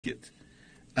it.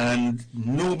 And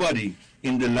nobody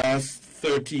in the last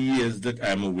 30 years that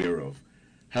I'm aware of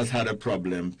has had a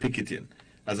problem picketing.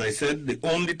 As I said, the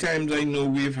only times I know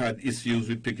we've had issues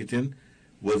with picketing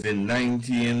was in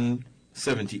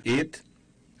 1978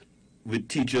 with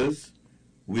teachers,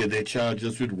 where they charged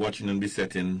us with watching and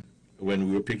besetting when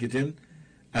we were picketing,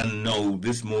 and now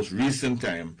this most recent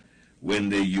time when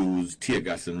they used tear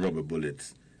gas and rubber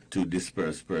bullets to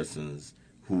disperse persons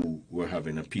who were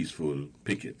having a peaceful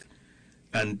picket.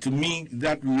 And to me,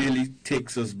 that really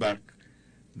takes us back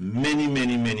many,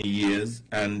 many, many years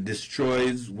and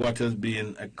destroys what has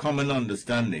been a common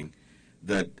understanding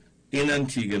that in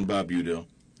Antigua and Barbuda,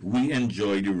 we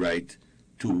enjoy the right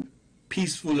to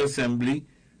peaceful assembly,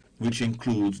 which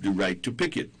includes the right to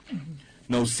picket.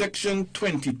 Now, Section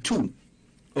 22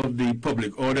 of the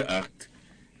Public Order Act,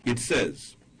 it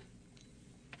says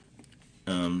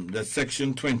that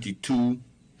Section 22(2),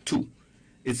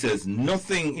 it says,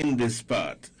 nothing in this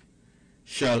part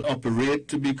shall operate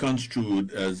to be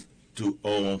construed as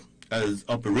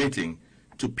operating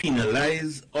to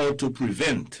penalize or to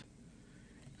prevent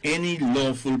any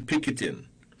lawful picketing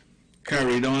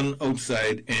carried on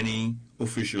outside any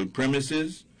official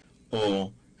premises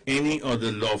or any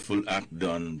other lawful act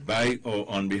done by or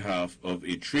on behalf of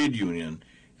a trade union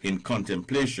in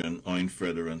contemplation or in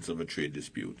furtherance of a trade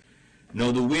dispute.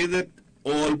 Now, the way that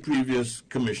all previous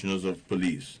commissioners of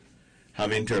police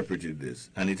have interpreted this,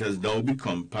 and it has now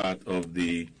become part of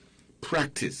the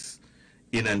practice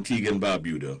in Antigua and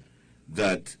Barbuda,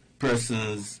 that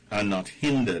persons are not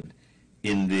hindered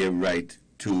in their right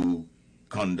to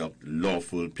conduct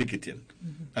lawful picketing.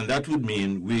 And that would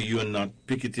mean where you are not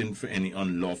picketing for any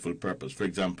unlawful purpose. For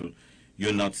example,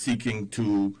 you're not seeking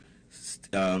to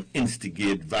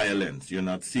instigate violence. You're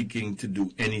not seeking to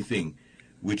do anything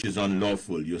which is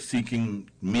unlawful. You're seeking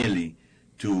merely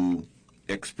to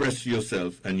express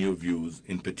yourself and your views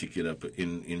in particular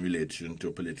in relation to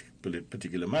a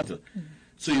particular matter.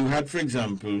 So you had, for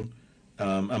example,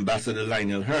 Ambassador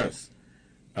Lionel Hurst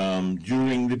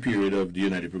during the period of the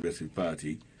United Progressive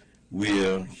Party,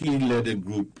 where he led a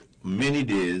group many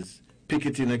days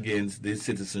picketing against the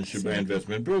Citizenship by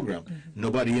Investment Program.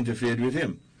 Nobody interfered with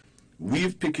him.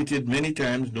 We've picketed many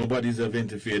times. Nobody's ever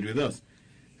interfered with us.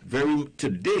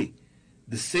 Today,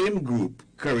 the same group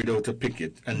carried out a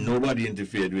picket and nobody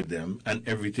interfered with them and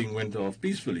everything went off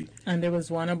peacefully. And there was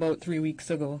one about 3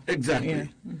 weeks ago. Exactly. Yeah.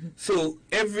 So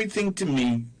everything to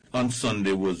me on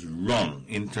Sunday was wrong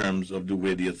in terms of the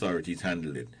way the authorities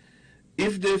handled it.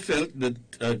 If they felt that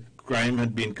a crime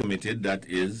had been committed, that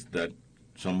is, that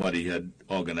somebody had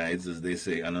organized, as they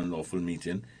say, an unlawful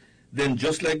meeting, then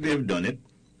just like they've done it,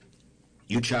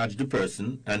 you charge the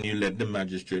person and you let the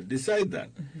magistrate decide that.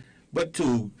 But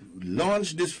to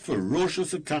launch this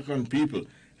ferocious attack on people,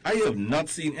 I have not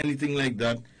seen anything like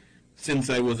that since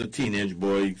I was a teenage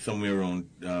boy somewhere around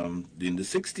in the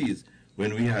 60s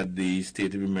when we had the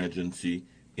state of emergency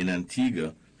in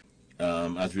Antigua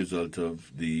as a result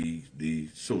of the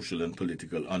social and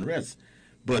political unrest.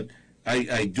 But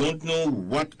I don't know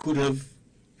what could have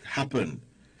happened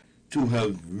to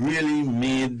have really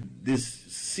made this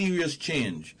serious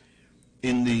change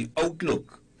in the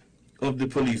outlook of the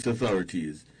police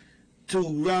authorities, to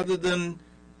rather than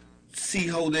see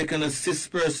how they can assist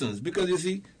persons, because you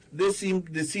see, there seem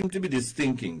to be this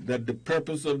thinking that the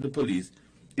purpose of the police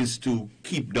is to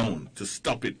keep down, to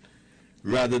stop it,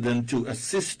 rather than to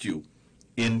assist you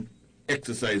in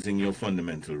exercising your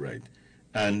fundamental right.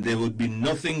 And there would be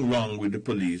nothing wrong with the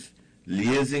police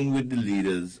liaising with the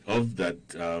leaders of that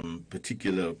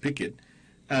particular picket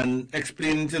and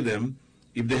explaining to them,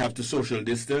 if they have to social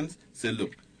distance, say,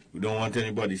 look, we don't want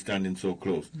anybody standing so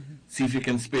close. See if you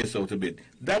can space out a bit.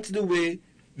 That's the way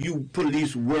you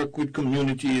police work with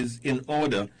communities in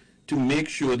order to make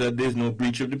sure that there's no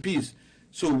breach of the peace.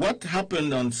 So what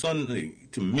happened on Sunday,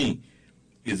 to me,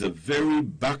 is a very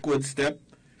backward step.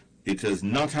 It has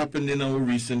not happened in our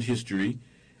recent history.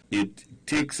 It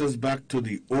takes us back to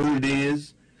the old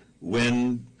days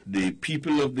when the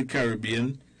people of the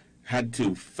Caribbean had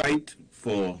to fight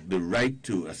for the right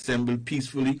to assemble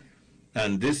peacefully.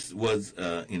 And this was,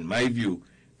 in my view,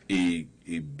 a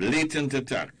blatant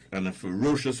attack and a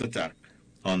ferocious attack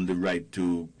on the right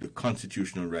to, the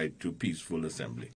constitutional right to peaceful assembly.